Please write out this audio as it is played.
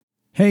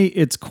Hey,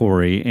 it's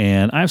Corey,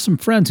 and I have some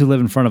friends who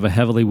live in front of a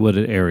heavily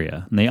wooded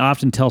area, and they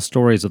often tell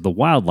stories of the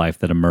wildlife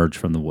that emerge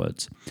from the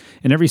woods.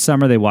 And every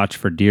summer they watch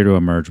for deer to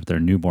emerge with their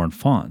newborn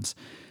fawns.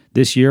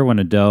 This year, when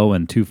a doe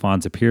and two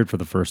fawns appeared for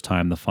the first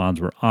time, the fawns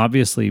were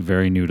obviously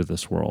very new to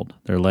this world.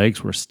 Their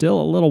legs were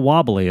still a little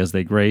wobbly as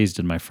they grazed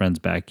in my friend's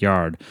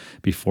backyard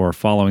before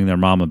following their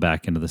mama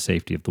back into the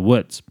safety of the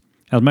woods.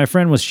 As my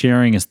friend was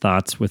sharing his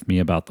thoughts with me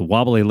about the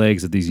wobbly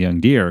legs of these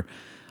young deer,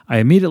 I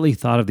immediately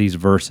thought of these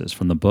verses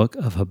from the book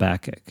of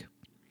Habakkuk.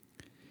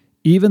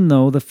 Even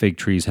though the fig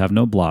trees have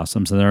no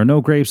blossoms and there are no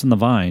grapes in the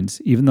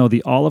vines, even though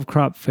the olive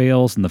crop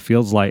fails and the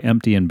fields lie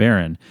empty and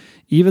barren,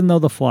 even though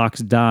the flocks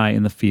die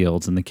in the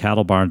fields and the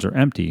cattle barns are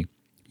empty,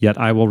 yet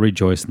I will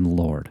rejoice in the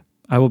Lord.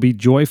 I will be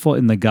joyful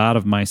in the God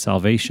of my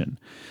salvation.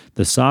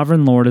 The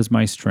sovereign Lord is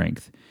my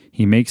strength.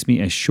 He makes me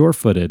as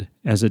sure-footed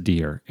as a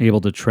deer, able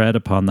to tread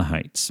upon the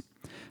heights.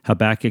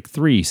 Habakkuk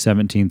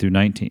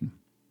 3:17-19.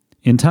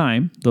 In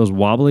time, those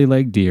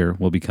wobbly-legged deer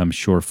will become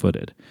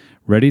sure-footed,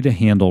 ready to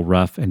handle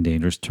rough and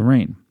dangerous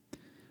terrain.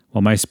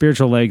 While my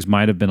spiritual legs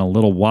might have been a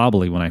little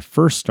wobbly when I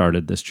first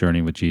started this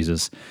journey with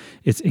Jesus,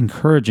 it's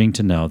encouraging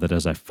to know that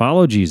as I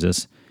follow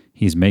Jesus,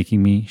 He's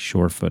making me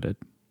sure-footed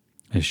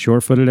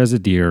as a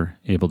deer,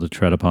 able to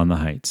tread upon the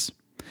heights.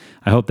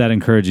 I hope that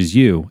encourages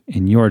you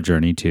in your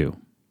journey too.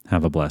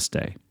 Have a blessed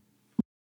day.